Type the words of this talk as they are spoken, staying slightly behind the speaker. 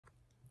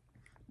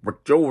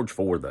Rick George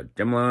for the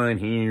Gem Line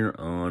here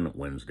on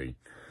Wednesday,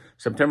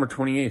 September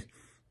 28th,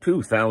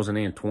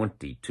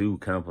 2022.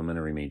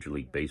 Complimentary Major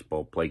League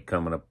Baseball play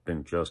coming up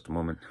in just a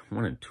moment.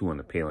 1-2 on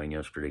the pay line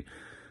yesterday.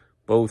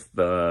 Both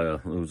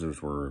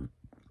losers were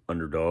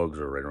underdogs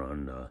or right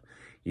around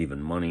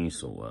even money,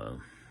 so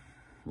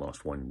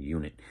lost one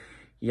unit.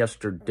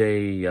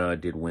 Yesterday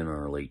did win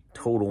our late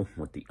total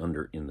with the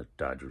under in the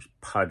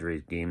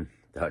Dodgers-Padres game.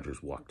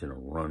 Dodgers walked in a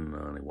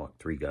run. They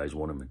walked 3 guys,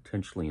 won them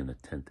intentionally in the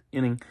 10th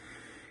inning.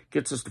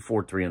 Gets us to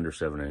 4-3 under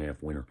 7.5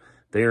 winner.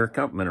 Their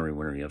complimentary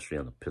winner yesterday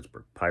on the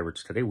Pittsburgh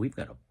Pirates. Today we've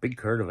got a big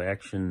card of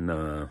action.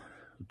 Do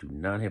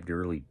not have the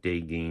early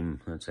day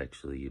game. That's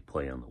actually a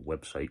play on the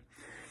website.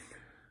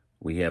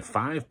 We have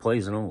 5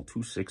 plays in all, 2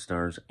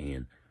 6-stars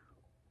and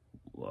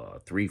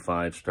 3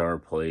 5-star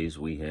plays.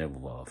 We have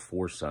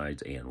 4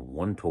 sides and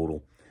 1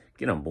 total.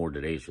 Get on board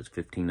today. It's just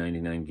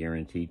 $15.99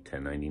 guaranteed,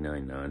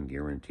 $10.99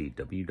 non-guaranteed.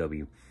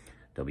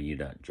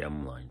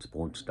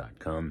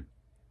 www.gemlinesports.com.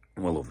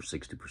 Well over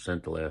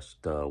 60% the last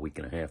week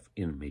and a half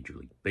in Major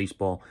League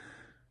Baseball.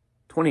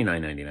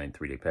 $29.99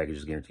 3-day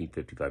packages guaranteed,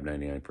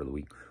 $55.99 for the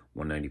week,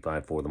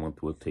 $195 for the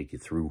month. We'll take you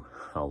through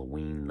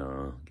Halloween,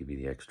 give you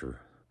the extra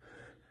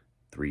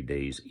 3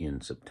 days in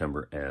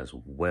September as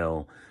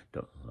well.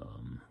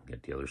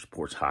 Get the other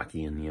sports.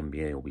 Hockey in the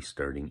NBA will be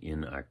starting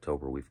in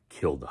October. We've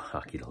killed the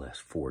hockey the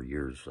last 4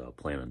 years.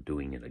 Plan on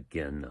doing it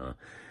again.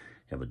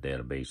 Have a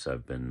database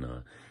I've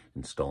been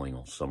installing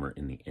all summer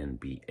in the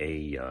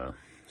NBA.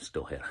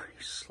 Still had a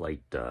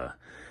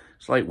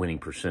slight winning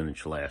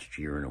percentage last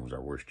year, and it was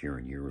our worst year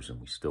in years,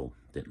 and we still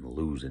didn't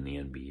lose in the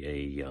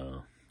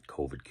NBA.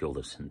 COVID killed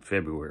us in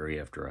February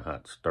after a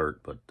hot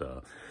start, but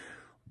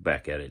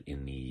back at it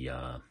in the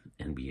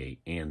NBA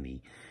and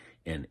the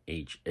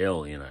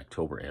NHL in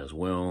October as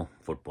well.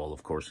 Football,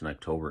 of course, in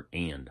October,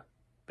 and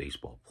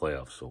baseball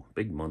playoffs. So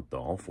big month, though.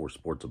 All 4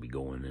 sports will be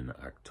going in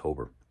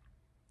October.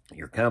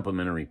 Your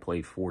complimentary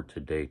play for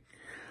today,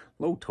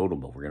 low total,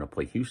 but we're going to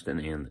play Houston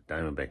and the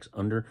Diamondbacks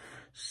under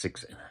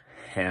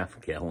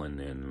 6.5. Gallen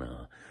and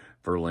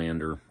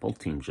Verlander, both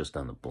teams just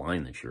on the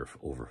blind this year,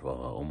 over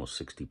almost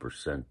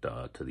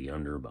 60% to the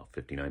under, about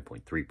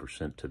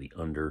 59.3% to the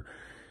under.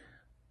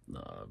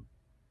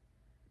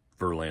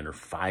 Verlander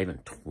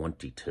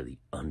 5-20 to the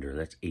under.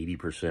 That's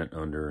 80%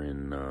 under.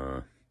 And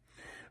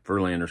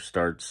Verlander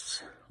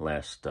starts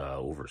last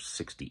over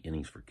 60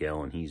 innings for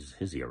Gallen.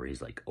 His ERA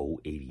is like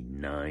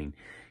 0.89.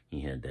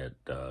 He had that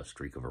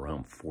streak of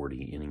around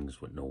 40 innings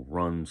with no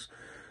runs.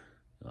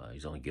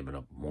 He's only given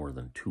up more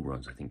than 2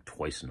 runs, I think,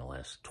 twice in the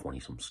last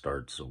 20-some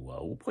starts. So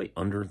we'll play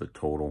under the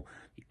total.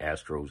 The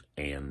Astros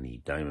and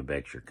the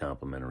Diamondbacks, your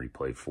complimentary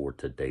play for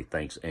today.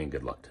 Thanks and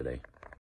good luck today.